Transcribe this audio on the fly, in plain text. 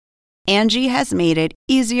Angie has made it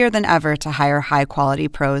easier than ever to hire high-quality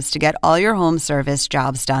pros to get all your home service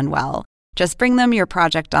jobs done well. Just bring them your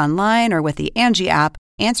project online or with the Angie app,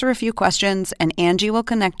 answer a few questions, and Angie will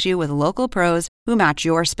connect you with local pros who match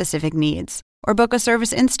your specific needs. Or book a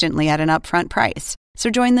service instantly at an upfront price. So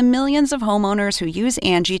join the millions of homeowners who use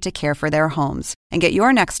Angie to care for their homes and get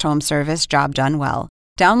your next home service job done well.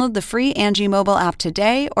 Download the free Angie mobile app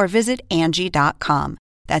today or visit Angie.com.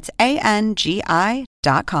 That's ANGI.com.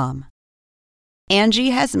 Angie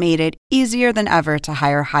has made it easier than ever to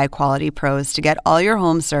hire high-quality pros to get all your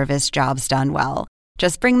home service jobs done well.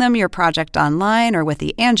 Just bring them your project online or with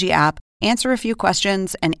the Angie app, answer a few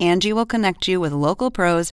questions, and Angie will connect you with local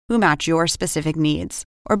pros who match your specific needs.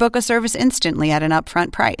 Or book a service instantly at an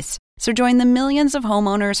upfront price. So join the millions of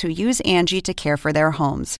homeowners who use Angie to care for their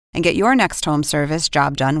homes and get your next home service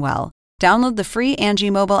job done well. Download the free Angie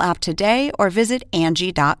mobile app today or visit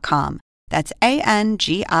Angie.com. That's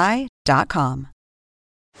ANGI.com.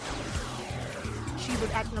 She was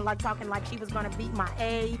acting like talking like she was going to beat my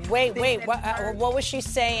A. Wait, what was she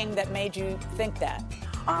saying that made you think that?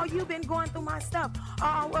 Oh, you've been going through my stuff.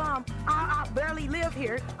 Oh, I barely live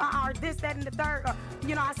here. Or this, that, and the third.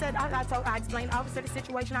 I said, I explained obviously the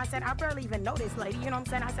situation. I said, I barely even know this lady. You know what I'm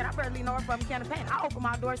saying? I said, I barely know her from can of paint. I opened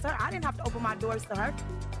my doors to her. I didn't have to open my doors to her.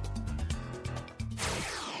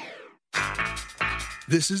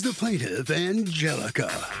 This is the plaintiff, Angelica.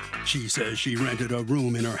 She says she rented a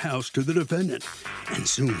room in her house to the defendant and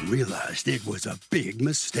soon realized it was a big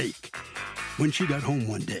mistake. When she got home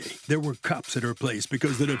one day, there were cops at her place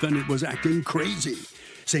because the defendant was acting crazy,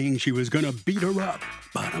 saying she was going to beat her up.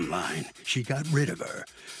 Bottom line, she got rid of her,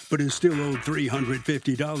 but is still owed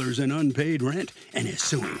 $350 in unpaid rent and is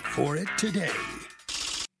suing for it today.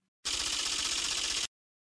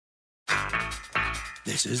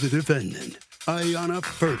 This is the defendant, Ayanna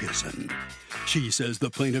Ferguson. She says the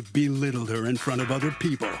plaintiff belittled her in front of other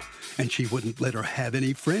people, and she wouldn't let her have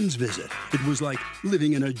any friends visit. It was like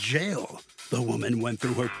living in a jail. The woman went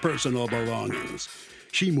through her personal belongings.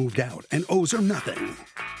 She moved out and owes her nothing.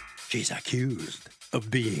 She's accused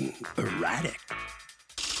of being erratic.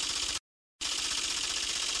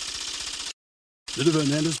 The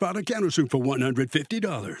defendant has filed a countersuit for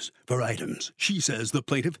 $150 for items she says the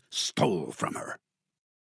plaintiff stole from her.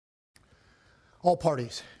 All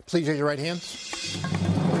parties, please raise your right hands.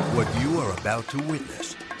 What you are about to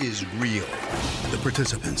witness is real. The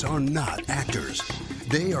participants are not actors.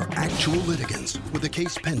 They are actual litigants with a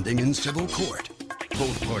case pending in civil court.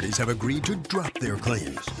 Both parties have agreed to drop their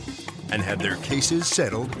claims and have their cases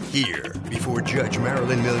settled here before Judge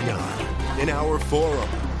Marilyn Milian in our forum,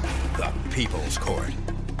 the People's Court.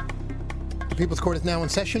 The People's Court is now in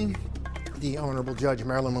session. The Honorable Judge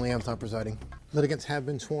Marilyn Milian is now presiding. Litigants have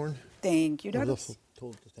been sworn. Thank you, I was Douglas. also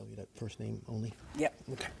told to tell you that first name only. Yep.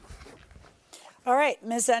 Okay. All right,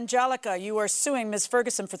 Ms. Angelica, you are suing Ms.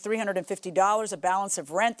 Ferguson for $350, a balance of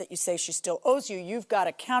rent that you say she still owes you. You've got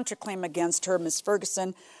a counterclaim against her, Ms.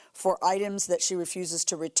 Ferguson, for items that she refuses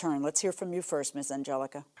to return. Let's hear from you first, Ms.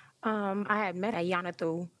 Angelica. I had met Ayanna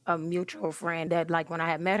through a mutual friend that, when I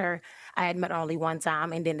had met her, I had met her only one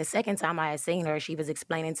time. And then the second time I had seen her, she was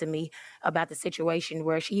explaining to me about the situation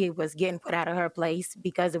where she was getting put out of her place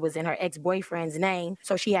because it was in her ex-boyfriend's name.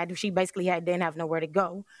 So she basically didn't have nowhere to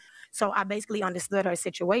go. So I basically understood her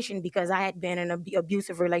situation because I had been in an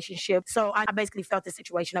abusive relationship. So I basically felt the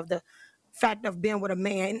situation of the fact of being with a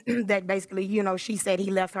man that basically, she said he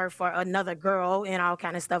left her for another girl and all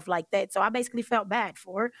kind of stuff like that. So I basically felt bad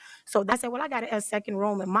for her. So I said, well, I got a second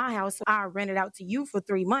room in my house. So I rent it out to you for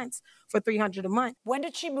 3 months for $300 a month. When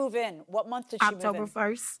did she move in? What month did she move in? October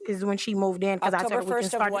 1st is when she moved in. October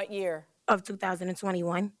 1st of what year? Of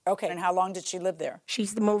 2021. Okay, and how long did she live there?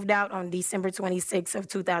 She's moved out on December 26th of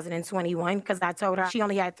 2021 because I told her she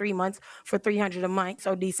only had 3 months for $300 a month.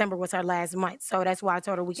 So December was her last month. So that's why I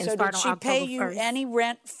told her we can start on October 1st. So did she pay you any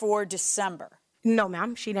rent for December? No,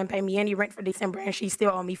 ma'am. She didn't pay me any rent for December, and she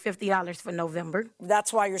still owed me $50 for November.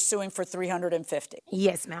 That's why you're suing for $350?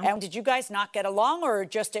 Yes, ma'am. And did you guys not get along, or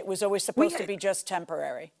just it was always supposed to be just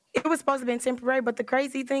temporary? It was supposed to be temporary, but the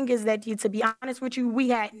crazy thing is that, to be honest with you, we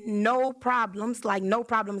had no problems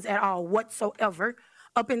at all whatsoever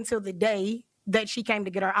up until the day that she came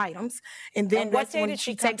to get her items. And then what day did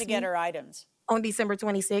she come to get her items? On December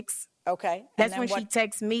 26th. Okay. That's when she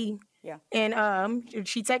texted me. Yeah. And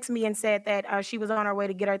she texted me and said that she was on her way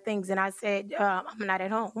to get her things. And I said, I'm not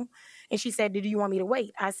at home. And she said, do you want me to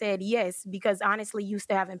wait? I said, yes, because honestly, you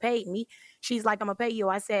still haven't paid me. She's like, I'm going to pay you.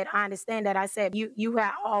 I said, I understand that. I said, you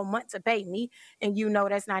had all month to pay me, and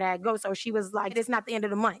that's not how it goes. So she was like, it's not the end of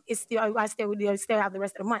the month. I still have the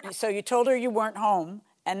rest of the month. So you told her you weren't home,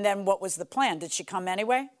 and then what was the plan? Did she come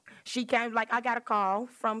anyway? she came, like, I got a call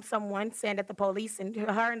from someone saying that the police and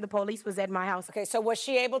the police was at my house. Okay, so was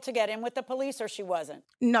she able to get in with the police or she wasn't?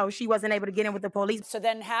 No, she wasn't able to get in with the police. So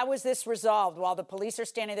then how was this resolved? While the police are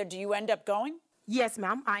standing there, do you end up going? Yes,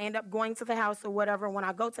 ma'am. I end up going to the house or whatever. When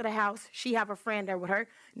I go to the house, she have a friend there with her.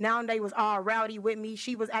 Now they was all rowdy with me.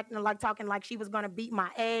 She was talking like she was going to beat my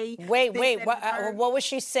A. Wait. What was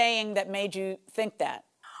she saying that made you think that?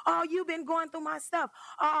 Oh, you've been going through my stuff.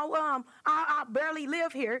 Oh, I barely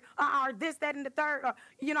live here. Or this, that, and the third.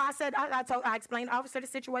 I said, I explained the officer the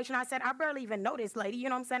situation. I said, I barely even know this lady. You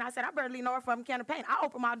know what I'm saying? I said, I barely know her from campaign. I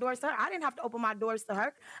opened my doors to her. I didn't have to open my doors to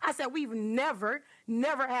her. I said, we've never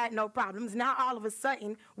had no problems. Now, all of a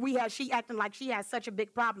sudden, she acting like she has such a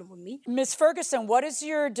big problem with me. Ms. Ferguson, what is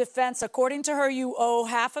your defense? According to her, you owe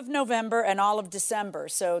half of November and all of December.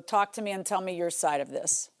 So talk to me and tell me your side of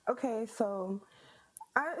this. Okay, so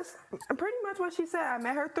pretty much what she said. I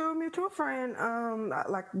met her through a mutual friend.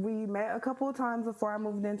 We met a couple of times before I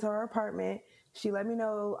moved into her apartment. She let me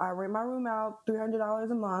know I rent my room out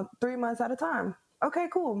 $300 a month, 3 months at a time. Okay,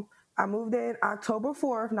 cool. I moved in October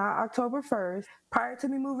 4th, not October 1st. Prior to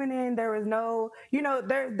me moving in, there was no,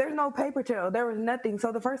 there's no paper trail. There was nothing.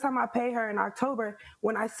 So the first time I paid her in October,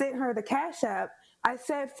 when I sent her the Cash App, I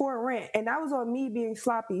said for rent, and that was on me being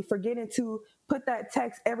sloppy, forgetting to put that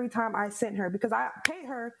text every time I sent her, because I paid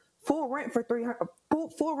her full rent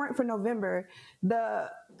for November. The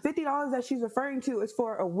 $50 that she's referring to is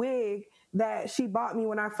for a wig that she bought me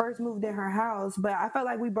when I first moved in her house, but I felt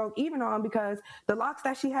like we broke even on because the locks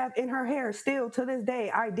that she had in her hair still to this day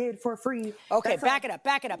I did for free. Okay, back it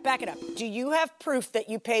up. Do you have proof that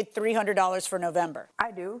you paid $300 for November?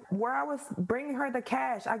 I do. Where I was bringing her the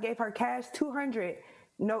cash, I gave her cash $200.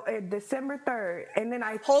 December 3rd, and then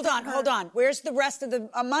I hold on. Where's the rest of the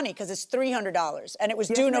money? Because it's $300, and it was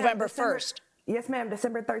due November 1st. Yes, ma'am.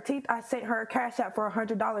 December 13th, I sent her a Cash App for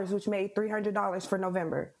 $100, which made $300 for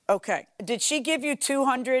November. Okay. Did she give you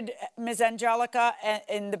 $200, Ms. Angelica,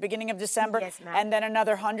 in the beginning of December? Yes, ma'am. And then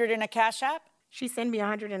another $100 in a Cash App? She sent me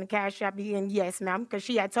 $100 in a Cash App, and yes, ma'am, because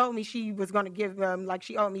she had told me she was going to give,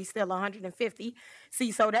 she owed me still $150.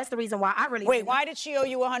 See, so that's the reason why I really... Wait, why did she owe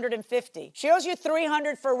you $150? She owes you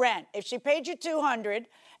 $300 for rent. If she paid you $200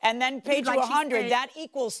 and then paid you $100, that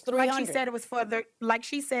equals $300. Like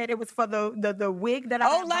she said, it was for the wig that I...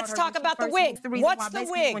 Oh, let's talk about the wig. What's the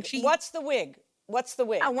wig? What's the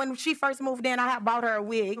wig? When she first moved in, I had bought her a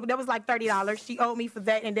wig. That was like $30. She owed me for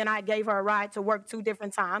that, and then I gave her a ride to work 2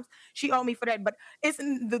 different times. She owed me for that, but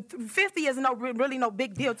the $50 is really no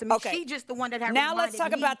big deal to me. Okay. She's just the one that had. Now let's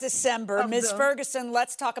talk about December, Ms. Ferguson.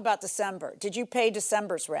 Let's talk about December. Did you pay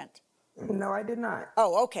December's rent? No, I did not.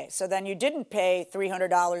 Oh, okay. So then you didn't pay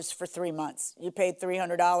 $300 for 3 months. You paid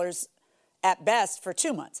 $300 at best for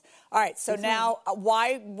 2 months. All right. So now,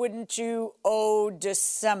 why wouldn't you owe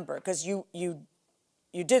December? Because you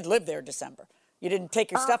did live there December. You didn't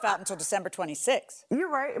take your stuff out until December 26th. You're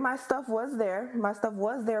right. My stuff was there,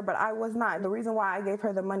 but I was not. The reason why I gave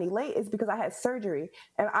her the money late is because I had surgery.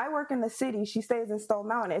 And I work in the city. She stays in Stone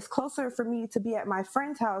Mountain. It's closer for me to be at my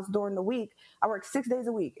friend's house during the week. I work 6 days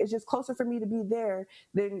a week. It's just closer for me to be there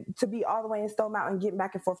than to be all the way in Stone Mountain getting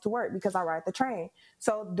back and forth to work because I ride the train.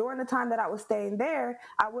 So during the time that I was staying there,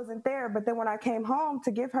 I wasn't there. But then when I came home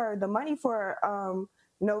to give her the money for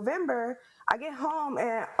November, I get home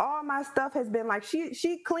and all my stuff has been like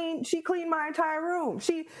she cleaned my entire room.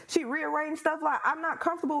 She rearranged stuff. Like, I'm not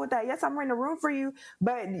comfortable with that. Yes, I'm renting a room for you,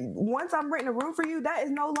 but once I'm renting a room for you, that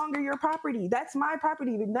is no longer your property. That's my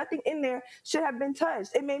property. Nothing in there should have been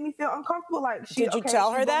touched. It made me feel uncomfortable. Like, did you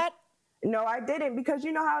tell her that? No, I didn't, because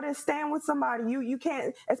you know how it is staying with somebody. You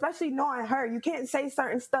can't, especially knowing her, you can't say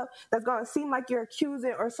certain stuff that's going to seem like you're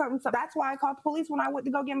accusing or something. So that's why I called the police when I went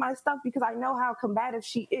to go get my stuff, because I know how combative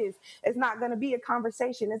she is. It's not going to be a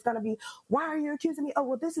conversation. It's going to be, why are you accusing me? Oh,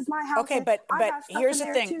 well, this is my house. Okay, but here's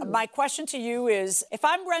the thing. Too. My question to you is, if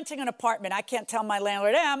I'm renting an apartment, I can't tell my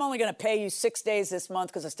landlord, hey, I'm only going to pay you 6 days this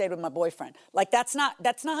month because I stayed with my boyfriend. Like, that's not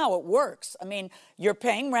how it works. I mean, you're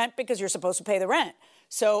paying rent because you're supposed to pay the rent.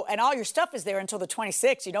 So, and all your stuff is there until the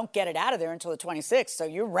 26th. You don't get it out of there until the 26th. So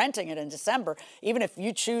you're renting it in December. Even if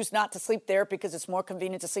you choose not to sleep there because it's more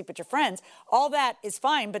convenient to sleep with your friends, all that is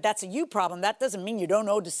fine, but that's a you problem. That doesn't mean you don't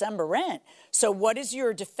owe December rent. So what is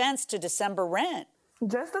your defense to December rent?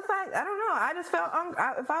 Just the fact, I don't know. I just felt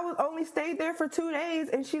if I was only stayed there for 2 days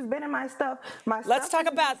and she's been in my stuff. Let's talk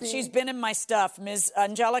about she's been in my stuff. Ms.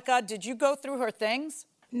 Angelica, did you go through her things?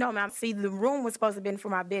 No, ma'am. See, the room was supposed to have been for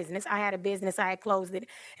my business. I had a business. I had closed it.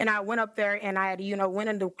 And I went up there and I had, went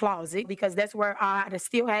in the closet because that's where I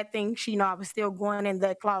still had things. I was still going in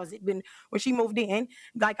the closet. When she moved in,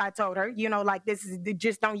 like I told her, like this is,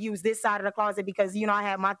 just don't use this side of the closet because, I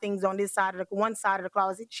had my things on this side of one side of the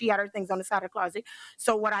closet. She had her things on the side of the closet.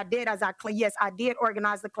 So what I did is I did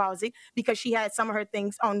organize the closet because she had some of her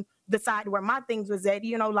things on the side where my things was at,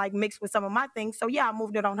 like mixed with some of my things. So yeah, I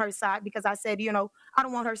moved it on her side because I said, I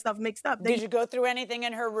don't want her stuff mixed up. Did you go through anything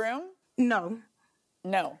in her room? No.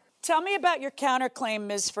 Tell me about your counterclaim,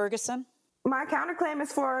 Ms. Ferguson. My counterclaim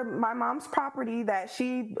is for my mom's property that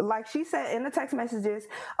she said in the text messages,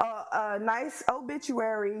 a nice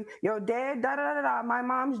obituary, your dead, da-da-da-da, my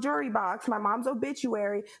mom's jewelry box, my mom's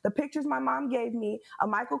obituary, the pictures my mom gave me, a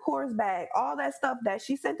Michael Kors bag, all that stuff that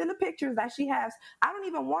she sent in the pictures that she has. I don't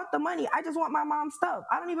even want the money. I just want my mom's stuff.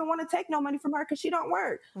 I don't even want to take no money from her because she don't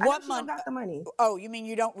work. What money? Got the money. Oh, you mean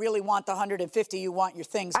you don't really want the $150? You want your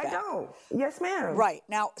things back? I don't. Yes, ma'am. Right.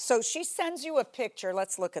 Now, so she sends you a picture.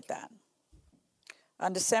 Let's look at that.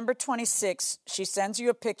 On December 26th, she sends you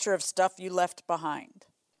a picture of stuff you left behind.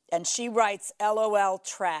 And she writes, LOL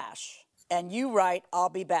trash. And you write, I'll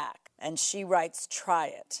be back. And she writes, try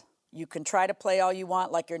it. You can try to play all you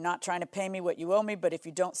want like you're not trying to pay me what you owe me, but if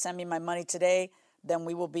you don't send me my money today, then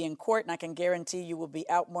we will be in court, and I can guarantee you will be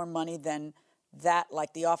out more money than that.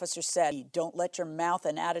 Like the officer said, don't let your mouth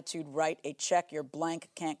and attitude write a check your blank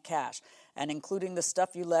can't cash. And including the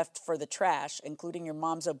stuff you left for the trash, including your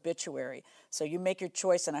mom's obituary. So you make your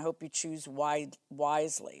choice, and I hope you choose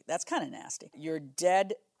wisely. That's kind of nasty. Your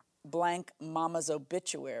dead blank mama's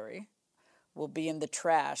obituary will be in the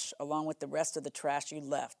trash, along with the rest of the trash you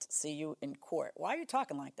left. See you in court. Why are you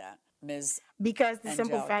talking like that, Ms. Because the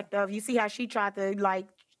Angelica? Simple fact of, you see how she tried to,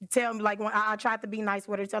 tell me, when I tried to be nice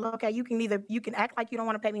with her, tell her, okay, you can act like you don't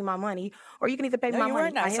want to pay me my money, or you can either pay me my money. No, you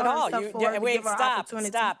weren't nice at all. Wait,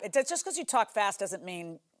 stop. It's just because you talk fast doesn't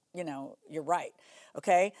mean, you're right,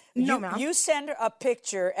 okay? No, ma'am. You send her a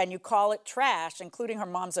picture and you call it trash, including her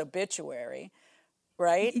mom's obituary,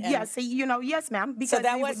 right? Yeah, see, yes, ma'am. Because so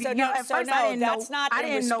that was, at first I didn't know. I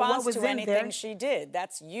didn't know what was to anything there. she did.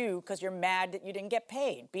 That's you because you're mad that you didn't get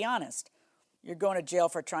paid. Be honest. You're going to jail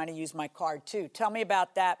for trying to use my card, too. Tell me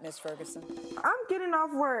about that, Ms. Ferguson. I'm getting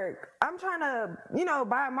off work. I'm trying to,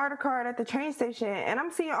 buy a MARTA card at the train station, and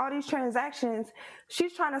I'm seeing all these transactions.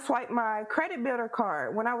 She's trying to swipe my credit builder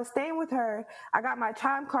card. When I was staying with her, I got my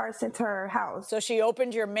time card sent to her house. So she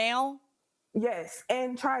opened your mail? Yes,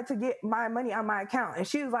 and tried to get my money on my account. And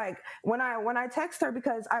she was like, when I text her,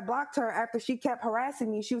 because I blocked her after she kept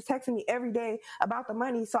harassing me, she was texting me every day about the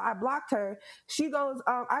money. So I blocked her. She goes,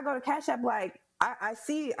 I go to Cash App, like, I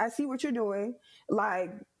see what you're doing.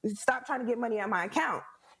 Like, stop trying to get money on my account.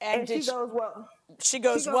 And she goes, well. She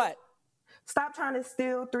goes, what? Stop trying to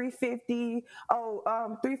steal $350.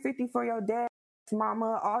 $350 for your dad.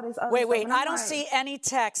 Mama, all this other stuff. Wait, I don't see any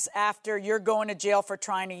texts after you're going to jail for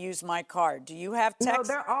trying to use my card. Do you have texts?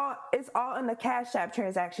 No, it's all in the Cash App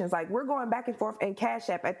transactions. Like, we're going back and forth in Cash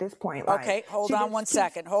App at this point. Okay, hold on one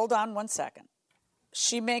second.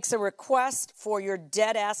 She makes a request for your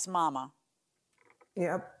dead-ass mama.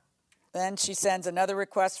 Yep. Then she sends another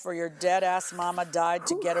request for your dead-ass mama died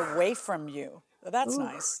to get away from you. That's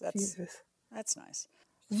nice. That's nice.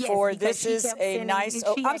 Yes, this is a nice...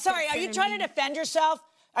 I'm sorry, are you trying to defend yourself?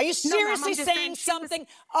 Are you seriously saying something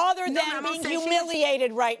other than being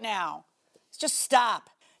humiliated right now? Just stop.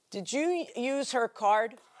 Did you use her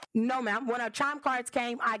card? No, ma'am. When her chime cards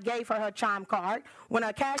came, I gave her chime card. When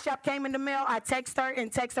her Cash App came in the mail, I text her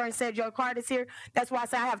and said, your card is here. That's why I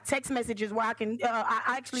say I have text messages where I can... I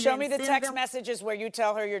actually show me the text messages where you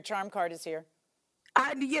tell her your charm card is here.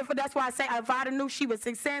 That's why I say if I'd have knew she would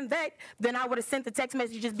send that, then I would have sent the text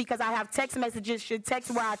messages because I have text messages. She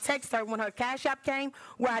text where I text her when her Cash App came,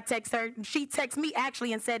 where I text her. She texted me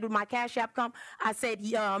actually and said, "Did my Cash App come?" I said,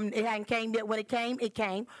 it hadn't came yet. When it came, it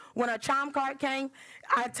came. When her chime card came,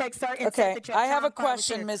 I text her and said that I have a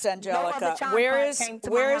question, Ms. Angelica. Where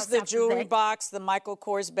is the jewelry box, the Michael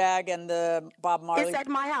Kors bag, and the Bob Marley? It's at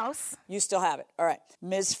my house. You still have it. All right.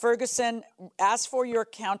 Ms. Ferguson, as for your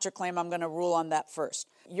counterclaim, I'm going to rule on that first.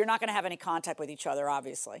 You're not going to have any contact with each other,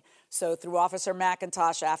 obviously. So through Officer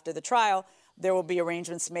McIntosh after the trial, there will be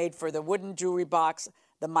arrangements made for the wooden jewelry box,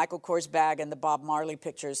 the Michael Kors bag, and the Bob Marley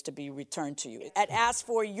pictures to be returned to you. As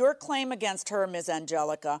for your claim against her, Ms.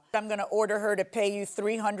 Angelica, I'm going to order her to pay you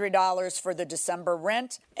 $300 for the December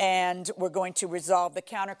rent, and we're going to resolve the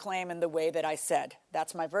counterclaim in the way that I said.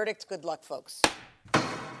 That's my verdict. Good luck, folks.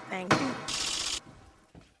 Thank you.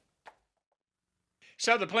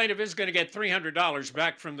 So the plaintiff is going to get $300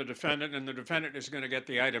 back from the defendant, and the defendant is going to get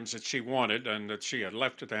the items that she wanted and that she had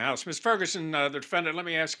left at the house. Ms. Ferguson, the defendant, let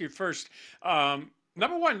me ask you first.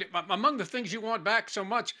 Number one, among the things you want back so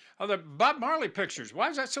much are the Bob Marley pictures. Why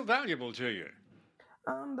is that so valuable to you?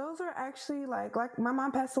 Those are actually like my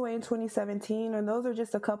mom passed away in 2017, and those are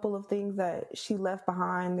just a couple of things that she left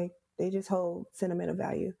behind. They just hold sentimental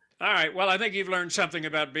value. All right. Well, I think you've learned something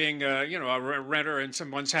about being, a renter in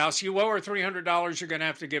someone's house. You owe her $300. You're going to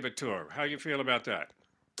have to give it to her. How you feel about that?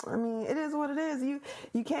 I mean, it is what it is. You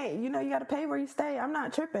can't, you got to pay where you stay. I'm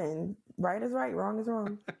not tripping. Right is right. Wrong is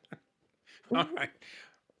wrong. All right.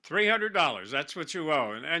 $300. That's what you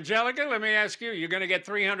owe. And Angelica, let me ask you, you're going to get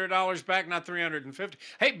 $300 back, not $350.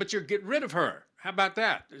 Hey, but you're getting rid of her. How about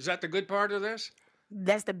that? Is that the good part of this?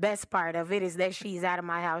 That's the best part of it, is that she's out of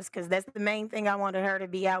my house, because that's the main thing. I wanted her to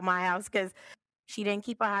be out my house because she didn't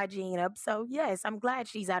keep her hygiene up. So, yes, I'm glad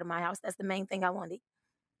she's out of my house. That's the main thing I wanted.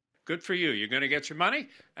 Good for you. You're going to get your money,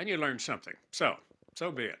 and you learned something. So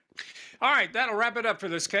be it. All right, that'll wrap it up for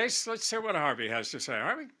this case. Let's hear what Harvey has to say.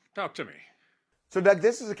 Harvey, talk to me. So, Doug,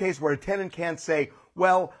 this is a case where a tenant can't say,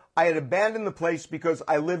 well, I had abandoned the place because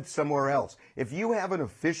I lived somewhere else. If you haven't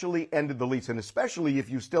officially ended the lease, and especially if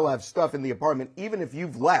you still have stuff in the apartment, even if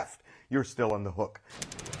you've left, you're still on the hook.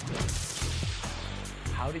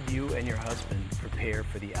 How did you and your husband prepare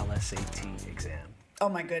for the LSAT exam? Oh,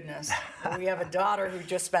 my goodness. We have a daughter who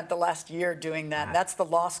just spent the last year doing that. That's the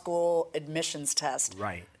law school admissions test.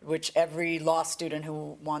 Right. Which every law student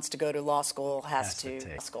who wants to go to law school has to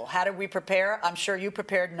take. How did we prepare? I'm sure you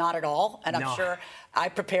prepared not at all. And I'm sure I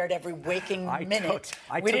prepared every waking minute.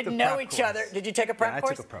 We didn't know each other. Did you take a prep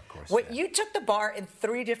course? I took a prep course. You took the bar in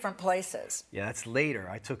 3 different places. Yeah, that's later.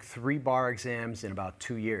 I took 3 bar exams in about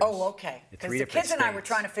 2 years. Oh, okay. Because the kids and I were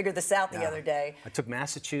trying to figure this out the other day. I took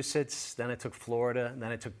Massachusetts, then I took Florida, and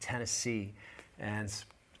then I took Tennessee, and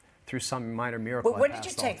through some minor miracle, But when did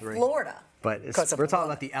you take Florida? But we're talking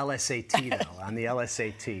about the LSAT, though. On the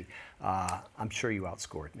LSAT, I'm sure you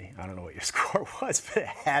outscored me. I don't know what your score was, but it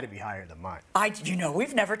had to be higher than mine.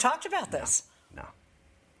 We've never talked about this. No.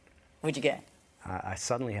 What'd you get? I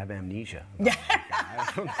suddenly have amnesia.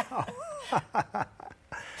 I don't know.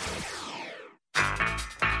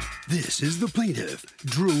 This is the plaintiff,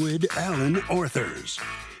 Druid Alan Arthurs.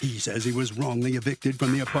 He says he was wrongly evicted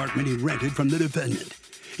from the apartment he rented from the defendant.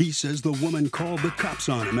 He says the woman called the cops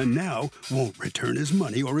on him and now won't return his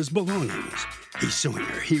money or his belongings. He's suing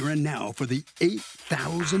her here and now for the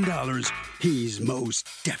 $8,000 he's most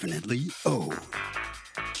definitely owed.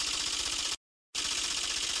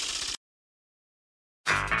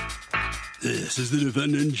 This is the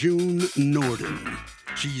defendant, June Norden.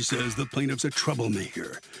 She says the plaintiff's a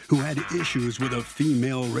troublemaker who had issues with a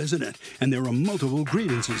female resident, and there are multiple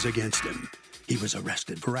grievances against him. He was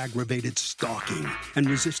arrested for aggravated stalking and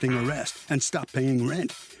resisting arrest and stopped paying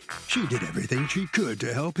rent. She did everything she could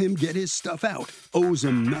to help him get his stuff out, owes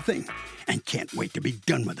him nothing, and can't wait to be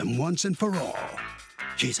done with him once and for all.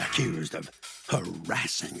 She's accused of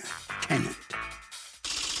harassing a tenant.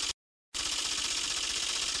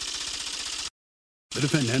 The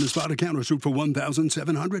defendant has filed a countersuit for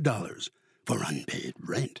 $1,700 for unpaid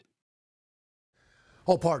rent.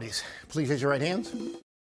 All parties, please raise your right hands.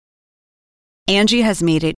 Angie has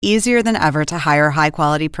made it easier than ever to hire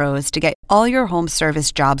high-quality pros to get all your home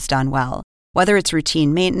service jobs done well. Whether it's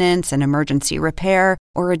routine maintenance, an emergency repair,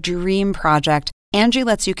 or a dream project, Angie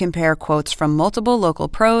lets you compare quotes from multiple local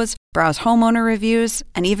pros, browse homeowner reviews,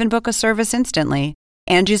 and even book a service instantly.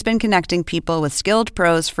 Angie's been connecting people with skilled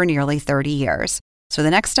pros for nearly 30 years. So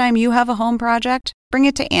the next time you have a home project, bring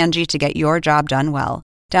it to Angie to get your job done well.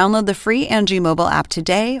 Download the free Angie mobile app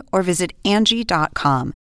today or visit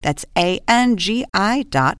Angie.com. That's ANGI.com.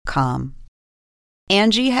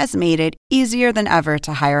 Angie has made it easier than ever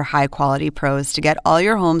to hire high-quality pros to get all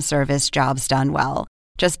your home service jobs done well.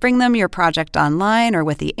 Just bring them your project online or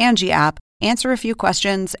with the Angie app, answer a few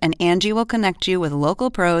questions, and Angie will connect you with local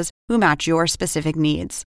pros who match your specific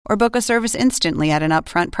needs. Or book a service instantly at an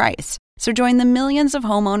upfront price. So join the millions of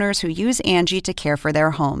homeowners who use Angie to care for their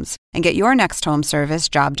homes and get your next home service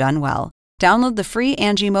job done well. Download the free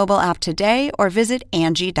Angie mobile app today or visit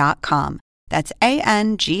Angie.com. That's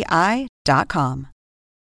ANGI.com.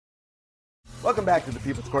 Welcome back to the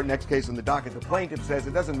People's Court. Next case on the docket. The plaintiff says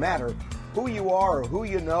it doesn't matter who you are or who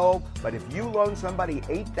you know, but if you loan somebody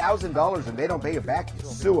 $8,000 and they don't pay you back, you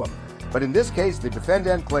sue them. But in this case, the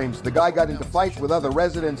defendant claims the guy got into fights with other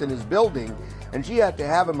residents in his building, and she had to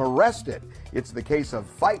have him arrested. It's the case of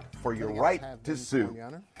fight for your right to sue.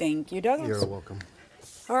 Thank you, Douglas. You're welcome.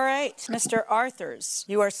 All right, Mr. Arthurs,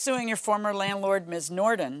 you are suing your former landlord, Ms.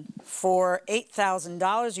 Norden, for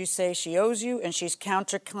 $8,000 you say she owes you, and she's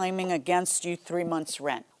counterclaiming against you 3 months'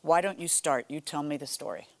 rent. Why don't you start? You tell me the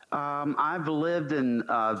story. I've lived in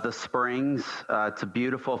the Springs. It's a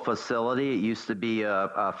beautiful facility. It used to be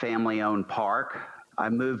a family-owned park. I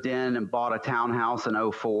moved in and bought a townhouse in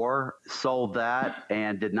 2004, sold that,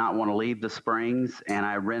 and did not want to leave the Springs, and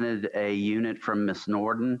I rented a unit from Miss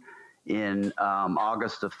Norden in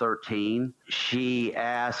August of 13. She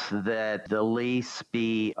asked that the lease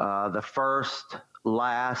be the first,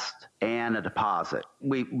 last, and a deposit.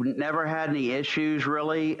 We never had any issues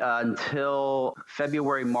really until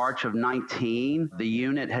February, March of 19. The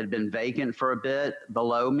unit had been vacant for a bit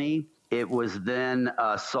below me. It was then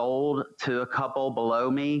sold to a couple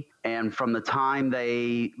below me. And from the time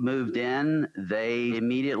they moved in, they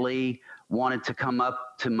immediately wanted to come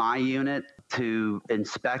up to my unit to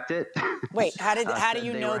inspect it. Wait, how do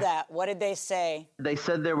you know that? What did they say? They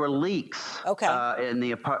said there were leaks in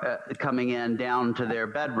the coming in down to their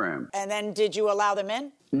bedroom. And then did you allow them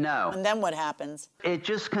in? No. And then what happens? It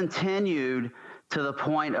just continued to the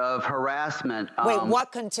point of harassment. Wait,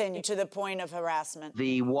 what continued to the point of harassment?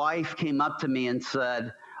 The wife came up to me and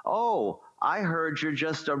said, "Oh, I heard you're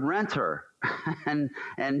just a renter,"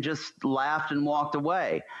 and just laughed and walked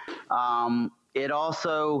away. It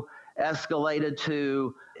also escalated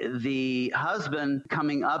to the husband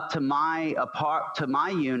coming up to my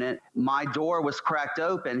unit. My door was cracked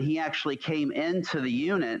open. He actually came into the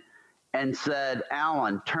unit and said,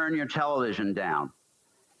 "Alan, turn your television down."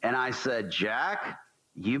 And I said, "Jack,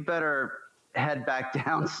 you better head back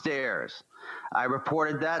downstairs." I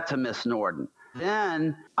reported that to Miss Norden.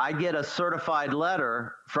 Then I get a certified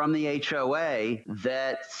letter from the HOA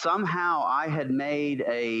that somehow I had made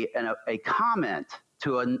a comment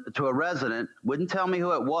to a resident, wouldn't tell me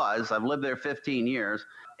who it was. I've lived there 15 years,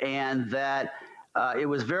 and that it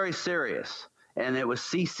was very serious. And it was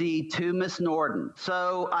CC'd to Miss Norden.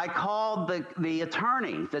 So I called the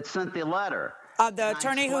attorney that sent the letter. The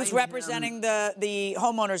attorney who's representing the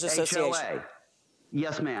homeowners association. HOA.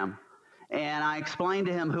 Yes, ma'am. And I explained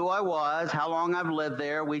to him who I was, how long I've lived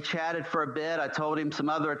there. We chatted for a bit. I told him some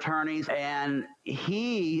other attorneys, and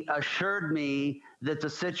he assured me that the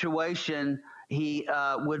situation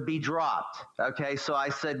would be dropped. Okay, so I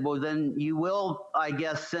said, well, then you will, I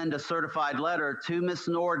guess, send a certified letter to Miss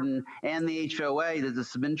Norden and the HOA that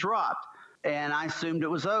this has been dropped. And I assumed it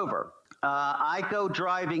was over. I go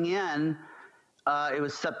driving in. It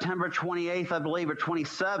was September 28th, I believe, or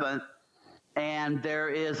 27th. And there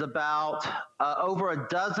is about over a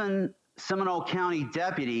dozen Seminole County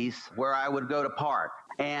deputies where I would go to park.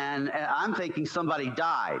 And I'm thinking somebody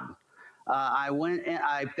died. I went in,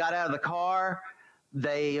 I got out of the car.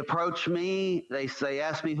 They approached me. They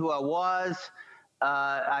asked me who I was.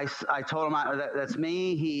 I told them that's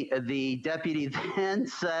me. The deputy then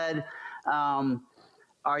said,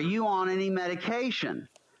 "Are you on any medication?"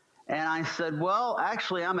 And I said, "Well,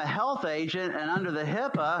 actually, I'm a health agent, and under the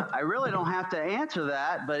HIPAA, I really don't have to answer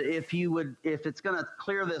that. But if it's going to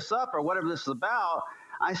clear this up or whatever this is about,"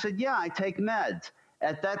 I said, "Yeah, I take meds."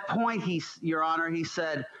 At that point, Your Honor, he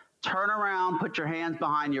said, "Turn around, put your hands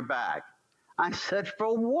behind your back." I said,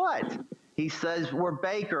 "For what?" He says, "We're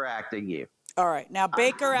Baker acting you." All right. Now,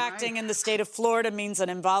 Baker acting in the state of Florida means an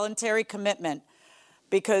involuntary commitment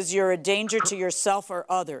because you're a danger to yourself or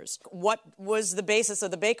others. What was the basis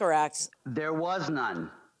of the Baker Act? There was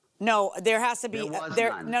none. No, there has to be.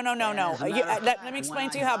 None. No. Let me explain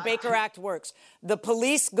to you how Baker Act works. The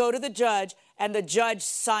police go to the judge, and the judge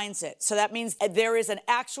signs it. So that means there is an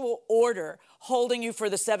actual order holding you for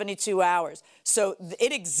the 72 hours. So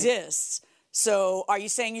it exists. So are you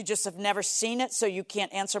saying you just have never seen it, so you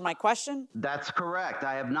can't answer my question? That's correct.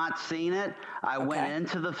 I have not seen it. I went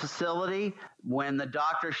into the facility when the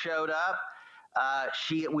doctor showed up.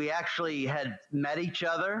 We actually had met each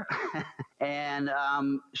other, and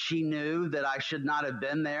she knew that I should not have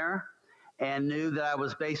been there and knew that I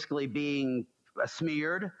was basically being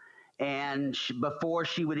smeared. And before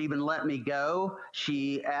she would even let me go,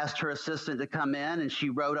 she asked her assistant to come in, and she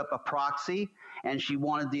wrote up a proxy, and she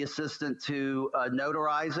wanted the assistant to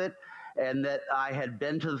notarize it, and that I had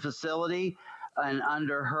been to the facility. And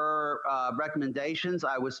under her recommendations,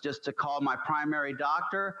 I was just to call my primary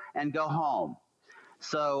doctor and go home.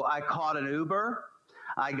 So I caught an Uber.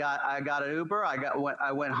 I got an Uber.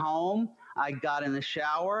 I went home. I got in the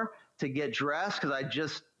shower to get dressed because I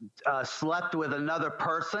just slept with another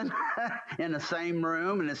person in the same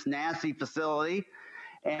room in this nasty facility,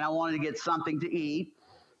 and I wanted to get something to eat.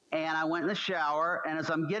 And I went in the shower, and as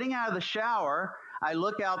I'm getting out of the shower, I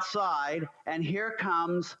look outside, and here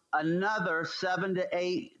comes another 7 to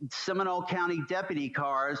 8 Seminole County deputy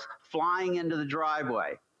cars flying into the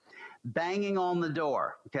driveway, banging on the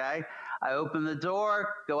door, okay? I open the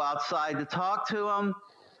door, go outside to talk to them,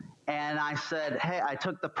 and I said, hey, I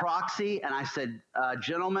took the proxy, and I said,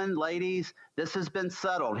 gentlemen, ladies, this has been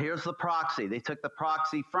settled. Here's the proxy. They took the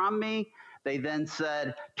proxy from me. They then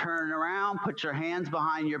said, turn around, put your hands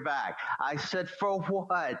behind your back. I said, for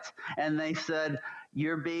what? And they said,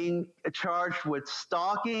 you're being charged with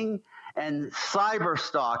stalking and cyber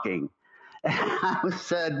stalking. And I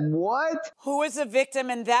said, what? Who is the victim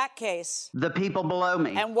in that case? The people below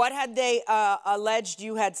me. And what had they alleged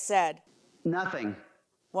you had said? Nothing.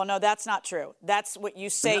 Well, no, that's not true. That's what you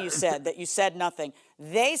say you said, that you said nothing.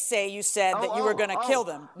 They say you said that you were going to kill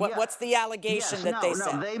them. What's the allegation that they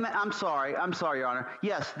said? I'm sorry, Your Honor.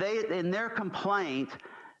 Yes, they in their complaint,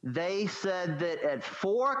 they said that at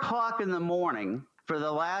 4 o'clock in the morning for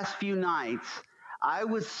the last few nights, I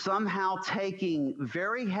was somehow taking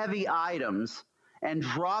very heavy items and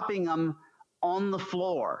dropping them on the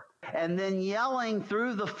floor and then yelling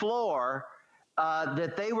through the floor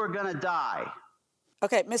that they were going to die.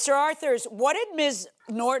 Okay, Mr. Arthurs, what did Ms.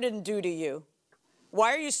 Norden do to you?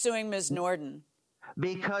 Why are you suing Ms. Norden?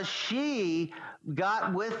 Because she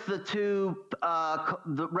got with the two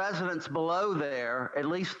the residents below there, at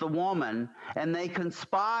least the woman, and they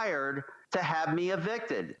conspired to have me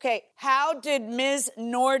evicted. Okay, how did Ms.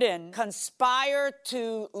 Norden conspire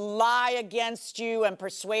to lie against you and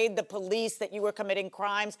persuade the police that you were committing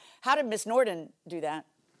crimes? How did Ms. Norden do that?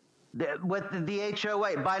 With the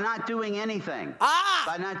HOA, by not doing anything.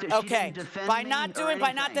 By not okay. By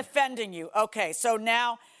not defending you. Okay, so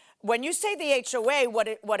now, when you say the HOA,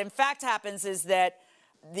 what in fact happens is that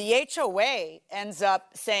the HOA ends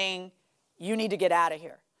up saying, you need to get out of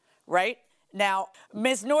here, right? Now,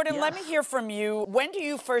 Ms. Norden, let me hear from you. When do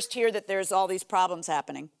you first hear that there's all these problems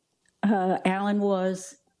happening? Alan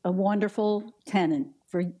was a wonderful tenant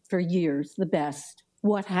for years, the best.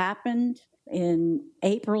 What happened in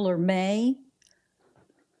April or May,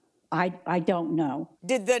 I don't know.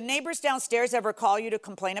 Did the neighbors downstairs ever call you to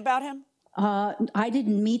complain about him? I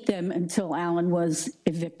didn't meet them until Alan was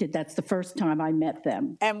evicted. That's the first time I met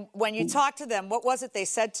them. And when you talked to them, what was it they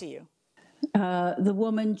said to you? The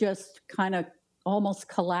woman just kind of almost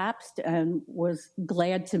collapsed and was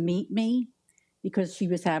glad to meet me because she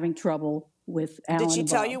was having trouble with Alan. Did she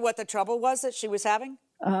tell you what the trouble was that she was having?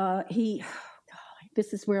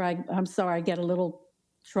 This is where I'm sorry, I get a little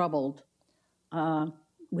troubled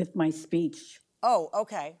with my speech. Oh,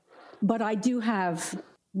 okay. But I do have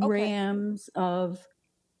rams of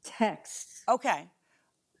texts. Okay.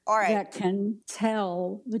 All right. That can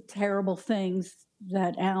tell the terrible things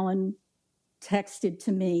that Alan texted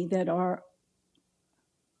to me that are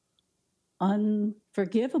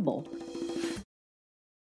unforgivable.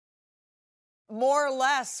 More or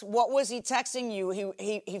less, what was he texting you?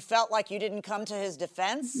 He felt like you didn't come to his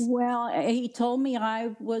defense? Well, he told me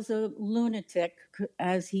I was a lunatic,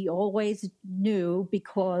 as he always knew,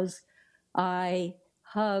 because I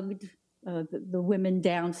hugged the women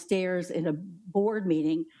downstairs in a board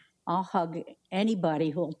meeting. I'll hug anybody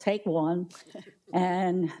who'll take one.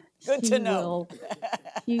 And good to know.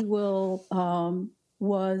 She was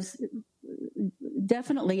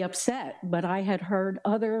definitely upset, but I had heard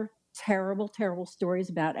other terrible, terrible stories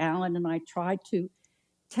about Alan, and I tried to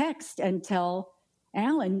text and tell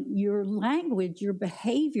Alan, your language, your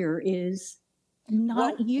behavior is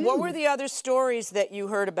not you. What were the other stories that you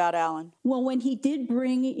heard about Alan? Well, when he did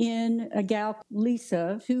bring in a gal,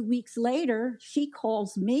 Lisa, 2 weeks later, she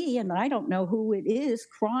calls me, and I don't know who it is,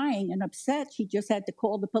 crying and upset. She just had to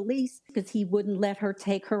call the police because he wouldn't let her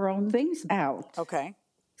take her own things out. Okay.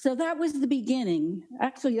 So that was the beginning.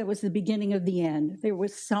 Actually, that was the beginning of the end. There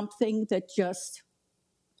was something that just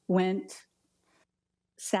went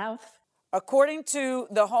south. According to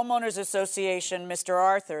the Homeowners Association, Mr.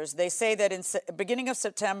 Arthurs, they say that in beginning of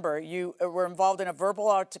September, you were involved in a verbal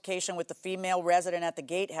altercation with the female resident at the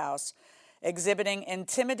gatehouse, exhibiting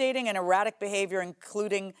intimidating and erratic behavior,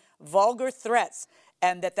 including vulgar threats,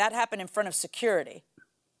 and that happened in front of security.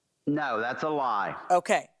 No, that's a lie.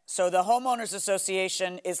 Okay. So the Homeowners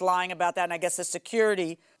Association is lying about that, and I guess the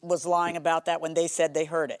security was lying about that when they said they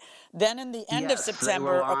heard it. Then in the end of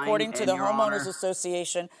September, according to the Homeowners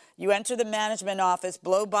Association, you enter the management office,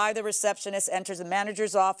 blow by the receptionist, enters the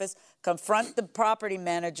manager's office, confront the property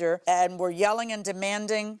manager, and were yelling and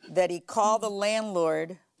demanding that he call the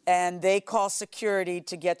landlord, and they call security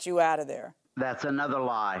to get you out of there. That's another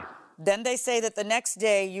lie. Then they say that the next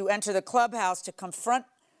day you enter the clubhouse to confront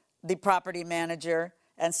the property manager,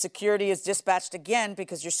 and security is dispatched again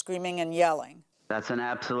because you're screaming and yelling. That's an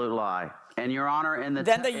absolute lie. And, Your Honor, in the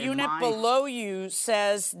Then the unit below you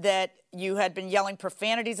says that you had been yelling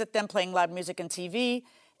profanities at them, playing loud music and TV,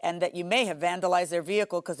 and that you may have vandalized their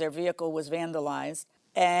vehicle because their vehicle was vandalized.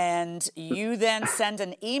 And you then send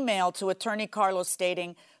an email to Attorney Carlos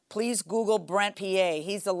stating, please Google Brent PA.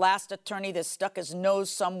 He's the last attorney that stuck his nose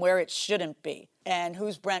somewhere it shouldn't be. And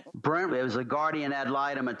who's Brent? Brent was a guardian ad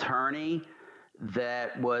litem attorney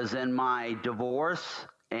that was in my divorce,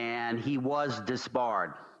 and he was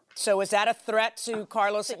disbarred. So is that a threat to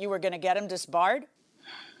Carlos that you were going to get him disbarred?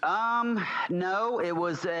 No, it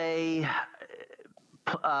was to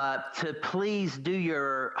please do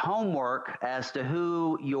your homework as to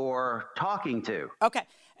who you're talking to. Okay.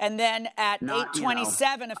 And then at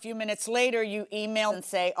 8:27, a few minutes later, you email and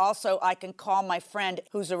say, also, I can call my friend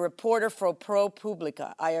who's a reporter for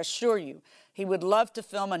ProPublica. I assure you, he would love to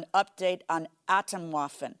film an update on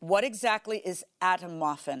Atomwaffen. What exactly is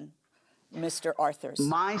Atomwaffen, Mr. Arthurs?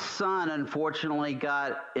 My son, unfortunately,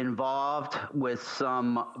 got involved with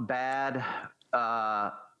some bad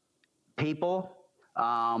people.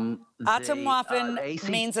 Atomwaffen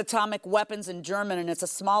means atomic weapons in German, and it's a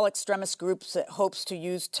small extremist group that hopes to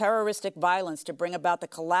use terroristic violence to bring about the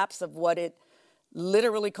collapse of what it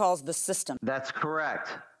literally calls the system. That's correct.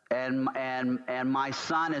 And my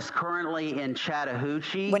son is currently in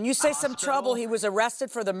Chattahoochee. When you say hospital. some trouble, he was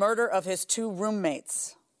arrested for the murder of his 2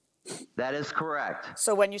 roommates. That is correct.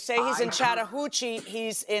 So when you say he's in Chattahoochee,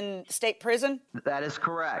 he's in state prison? That is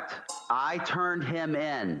correct. I turned him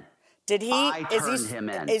in. Did he? I turned him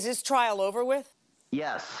in. Is his trial over with?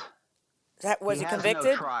 Yes. Was he convicted?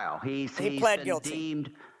 No trial. He pled guilty.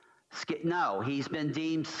 He's been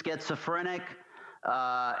deemed schizophrenic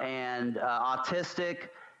and autistic,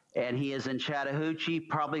 and he is in Chattahoochee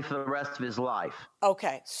probably for the rest of his life.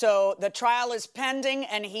 Okay, so the trial is pending,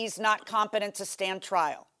 and he's not competent to stand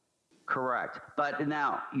trial. Correct. But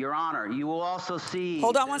now, Your Honor, you will also see...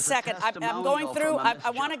 Hold on one second. I'm going through. I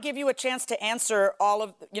want to give you a chance to answer all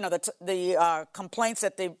of the complaints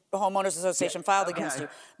that the Homeowners Association filed against you.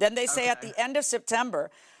 Then they say at the end of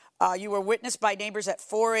September, you were witnessed by neighbors at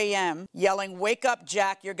 4 a.m. yelling, "Wake up,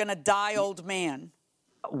 Jack, you're going to die, old man."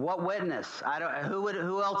 What witness?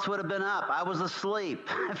 Who else would have been up? I was asleep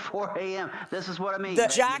at 4 a.m. This is what I mean.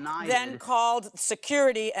 Jack then called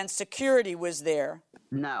security, and security was there.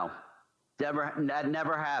 No. That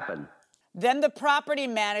never happened. Then the property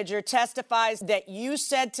manager testifies that you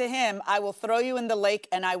said to him, "I will throw you in the lake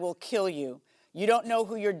and I will kill you. You don't know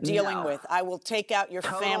who you're dealing with. I will take out your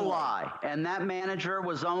family." Total lie. And that manager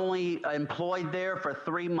was only employed there for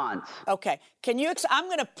 3 months. Okay. I'm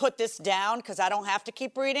going to put this down because I don't have to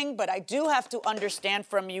keep reading, but I do have to understand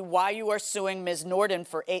from you why you are suing Ms. Norden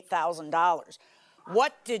for $8,000.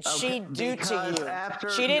 What did she do to you?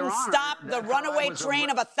 She didn't stop the runaway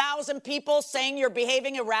train of 1,000 people saying you're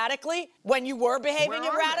behaving erratically when you were behaving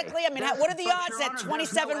erratically? I mean, what are the odds that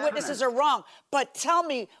 27 witnesses are wrong? But tell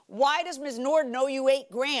me, why does Ms. Norden owe you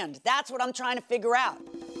 $8,000? That's what I'm trying to figure out.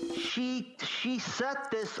 She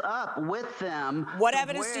set this up with them. What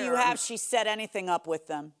evidence do you have she set anything up with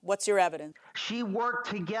them? What's your evidence? She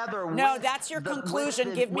worked together with... No, that's your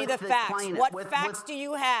conclusion. Give me the facts. What facts do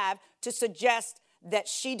you have to suggest that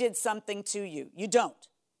she did something to you? You don't.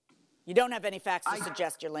 You don't have any facts to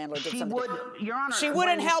suggest your landlord did something. Your Honor, she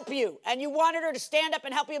wouldn't help you, and you wanted her to stand up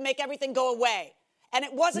and help you make everything go away. And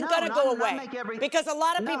it wasn't going to go away because a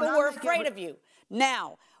lot of people were afraid of you.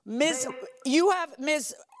 Now, Ms.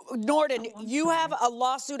 Norden, you have a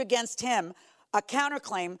lawsuit against him, a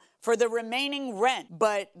counterclaim for the remaining rent,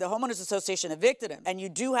 but the Homeowners Association evicted him, and you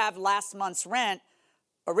do have last month's rent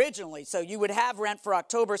originally, so you would have rent for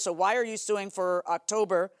October. So why are you suing for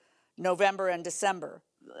October, November, and December?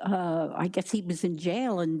 I guess he was in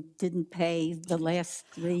jail and didn't pay the last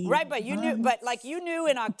 3 Right, but you months. knew. But like you knew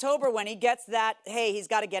in October when he gets that, hey, he's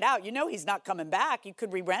got to get out. You know he's not coming back. You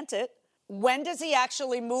could re-rent it. When does he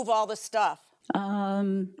actually move all the stuff?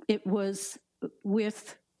 It was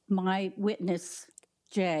with my witness,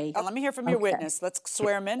 Jay. Let me hear from your witness. Let's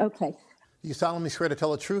swear him in. Okay. You solemnly swear to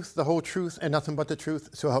tell the truth, the whole truth, and nothing but the truth,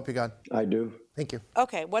 so help you God. I do. Thank you.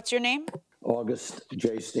 Okay, what's your name? August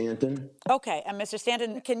J. Stanton. Okay, and Mr.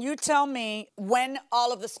 Stanton, can you tell me when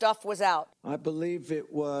all of the stuff was out? I believe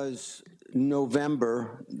it was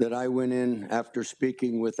November that I went in after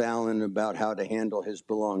speaking with Alan about how to handle his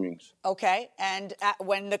belongings. Okay, and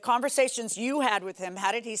when the conversations you had with him,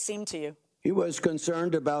 how did he seem to you? He was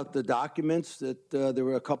concerned about the documents, that there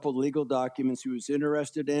were a couple legal documents he was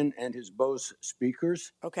interested in, and his Bose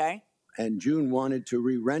speakers. Okay. And June wanted to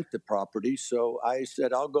re-rent the property, so I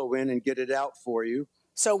said, I'll go in and get it out for you.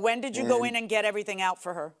 So when did you go in and get everything out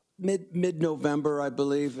for her? Mid-November, I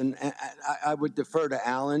believe, and I would defer to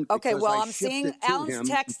Alan. Okay, well, I I'm seeing Alan's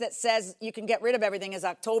text that says you can get rid of everything is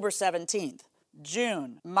October 17th.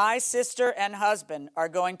 June, my sister and husband are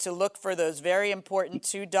going to look for those very important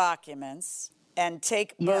 2 documents and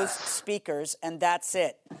take both speakers, and that's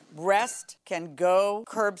it. Rest can go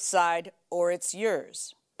curbside or it's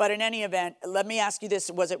yours. But in any event, let me ask you this.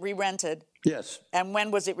 Was it re-rented? Yes. And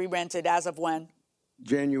when was it re-rented? As of when?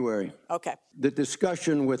 January. Okay. The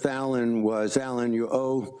discussion with Alan was, Alan, you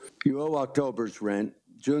owe October's rent.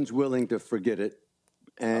 June's willing to forget it.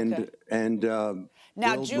 Now,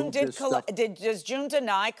 June does June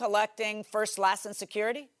deny collecting first, last, and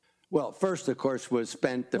security? Well, first, of course, was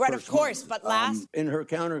spent the right, first of course, month. But last? In her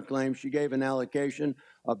counterclaim, she gave an allocation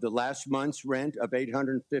of the last month's rent of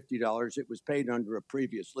 $850. It was paid under a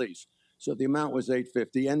previous lease. So the amount was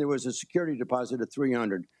 $850, and there was a security deposit of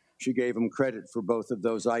 $300. She gave him credit for both of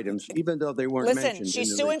those items, even though they weren't mentioned. Listen,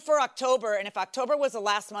 she's suing for October, and if October was the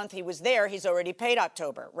last month he was there, he's already paid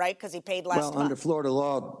October, right? Because he paid last month. Well, under Florida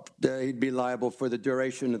law, he'd be liable for the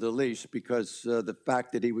duration of the lease because the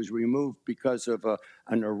fact that he was removed because of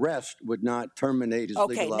an arrest would not terminate his legal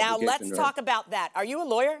obligation. Okay, now let's talk about that. Are you a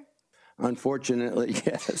lawyer? Unfortunately,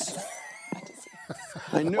 yes.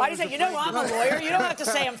 Why do you say, I'm a lawyer? You don't have to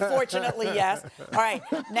say, unfortunately, yes. All right.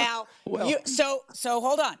 Now, so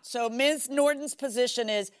hold on. So Ms. Norton's position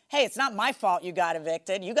is, hey, it's not my fault you got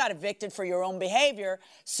evicted. You got evicted for your own behavior.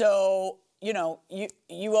 So, you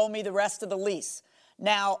owe me the rest of the lease.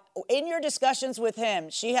 Now, in your discussions with him,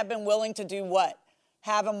 she had been willing to do what?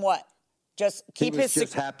 Have him what? Just keep his... He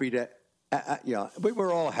was just happy to... we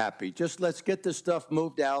were all happy. Just let's get this stuff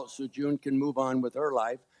moved out so June can move on with her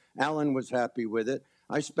life. Alan was happy with it.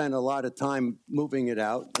 I spent a lot of time moving it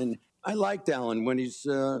out, and I liked Alan. When he's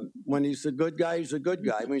a good guy, he's a good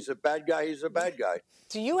guy. When he's a bad guy, he's a bad guy.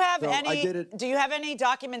 Do you have any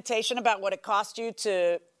documentation about what it cost you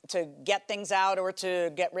to get things out or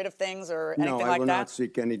to get rid of things or anything like that? No, I will not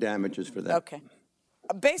seek any damages for that. Okay.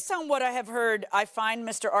 Based on what I have heard, I find,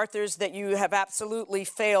 Mr. Arthurs, that you have absolutely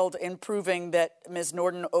failed in proving that Ms.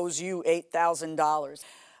 Norton owes you $8,000.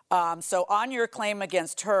 So on your claim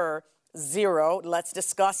against her, 0. Let's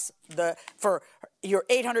discuss for your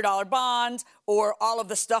 $800 bond or all of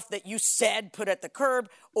the stuff that you said put at the curb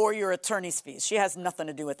or your attorney's fees. She has nothing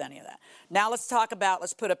to do with any of that. Now let's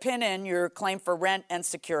put a pin in your claim for rent and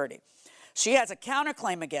security. She has a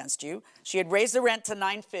counterclaim against you. She had raised the rent to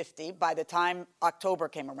 $950 by the time October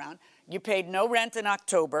came around. You paid no rent in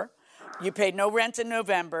October. You paid no rent in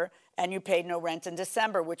November. And you paid no rent in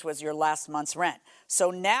December, which was your last month's rent. So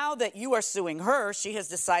now that you are suing her, she has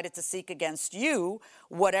decided to seek against you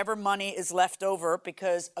whatever money is left over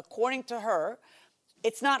because, according to her,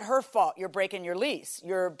 it's not her fault you're breaking your lease.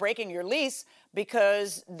 You're breaking your lease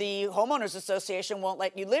because the homeowners association won't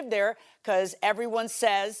let you live there because everyone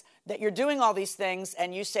says that you're doing all these things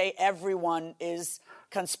and you say everyone is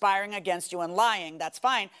conspiring against you and lying. That's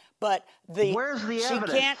fine. But where's the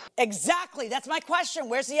evidence? She can't. Exactly. That's my question.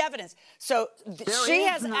 Where's the evidence? So she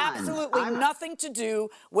has absolutely nothing to do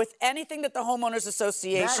with anything that the Homeowners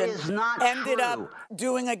Association ended up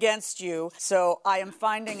doing against you. So I am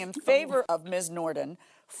finding in favor of Ms. Norton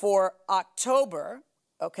for October,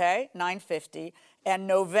 okay, $950, and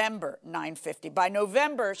November, $950. By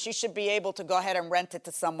November, she should be able to go ahead and rent it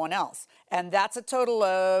to someone else. And that's a total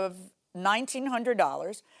of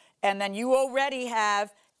 $1,900. And then you already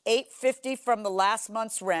have $850 from the last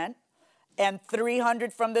month's rent and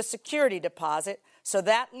 $300 from the security deposit. So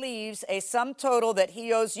that leaves a sum total that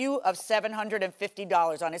he owes you of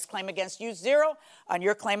 $750 on his claim against you, 0. On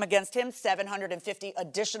your claim against him, $750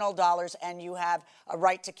 additional dollars, and you have a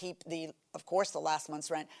right to keep of course, the last month's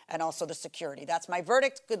rent and also the security. That's my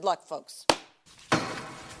verdict. Good luck, folks.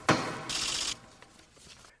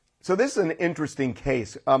 So this is an interesting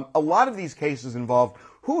case. A lot of these cases involve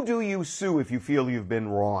who do you sue if you feel you've been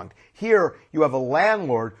wronged? Here, you have a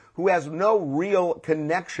landlord who has no real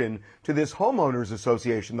connection to this homeowners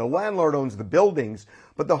association. The landlord owns the buildings,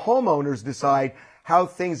 but the homeowners decide how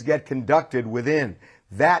things get conducted within.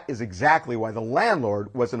 That is exactly why the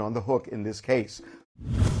landlord wasn't on the hook in this case.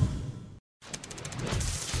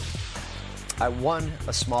 I won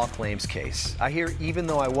a small claims case. I hear even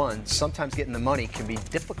though I won, sometimes getting the money can be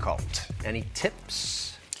difficult. Any tips?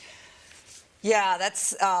 Yeah,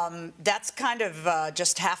 that's kind of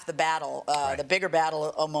just half the battle. Right. The bigger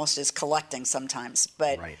battle almost is collecting sometimes.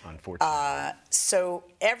 But right, unfortunately. So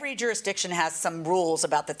every jurisdiction has some rules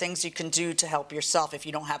about the things you can do to help yourself if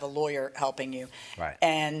you don't have a lawyer helping you. Right.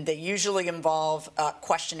 And they usually involve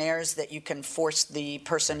questionnaires that you can force the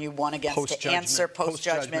person you won against to answer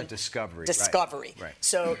post-judgment discovery. Right.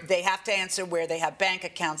 So they have to answer where they have bank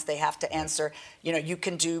accounts. They have to answer, you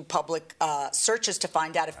can do public searches to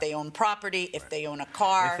find out if they own property, if they own a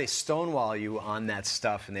car. And if they stonewall you on that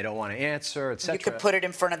stuff and they don't want to answer, etc. You could put it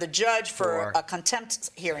in front of the judge for a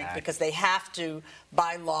contempt hearing because they have to,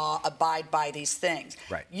 by law, abide by these things.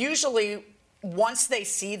 Right. Usually, once they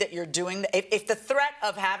see that you're doing, if the threat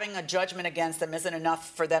of having a judgment against them isn't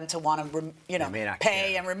enough for them to want to,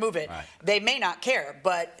 pay and remove it, they may not care.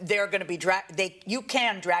 But they're going to be you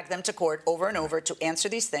can drag them to court over and over to answer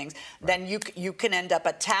these things. Then you can end up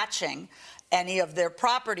attaching any of their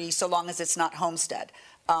property so long as it's not homestead.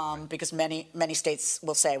 Because many states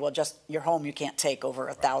will say, well, just your home you can't take over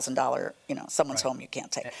 $1,000, someone's home you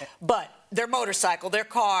can't take. But their motorcycle, their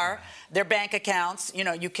car, their bank accounts,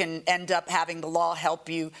 you can end up having the law help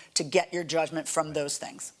you to get your judgment from those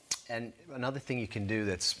things. And another thing you can do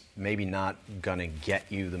that's maybe not going to get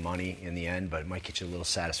you the money in the end, but it might get you a little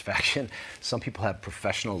satisfaction. Some people have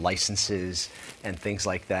professional licenses and things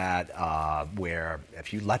like that, where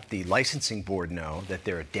if you let the licensing board know that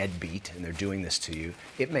they're a deadbeat and they're doing this to you,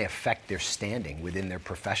 it may affect their standing within their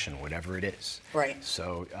profession, whatever it is. Right.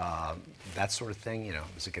 So that sort of thing,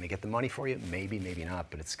 is it going to get the money for you? Maybe, maybe not,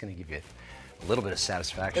 but it's going to give you a little bit of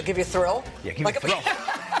satisfaction. It'll give you a thrill? Yeah, give you a thrill.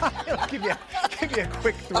 It'll give you a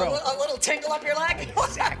quick thrill. A little tingle up your leg?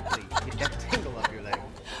 Exactly. You get a tingle up your leg.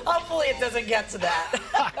 Hopefully it doesn't get to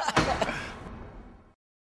that.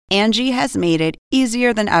 Angie has made it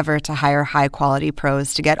easier than ever to hire high-quality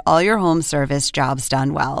pros to get all your home service jobs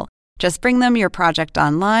done well. Just bring them your project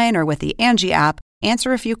online or with the Angie app,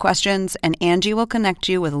 answer a few questions, and Angie will connect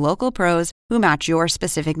you with local pros who match your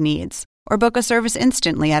specific needs. Or book a service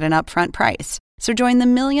instantly at an upfront price. So join the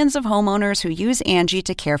millions of homeowners who use Angie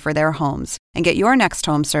to care for their homes and get your next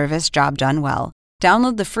home service job done well.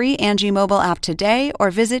 Download the free Angie mobile app today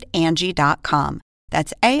or visit Angie.com.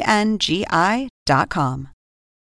 That's ANGI.com.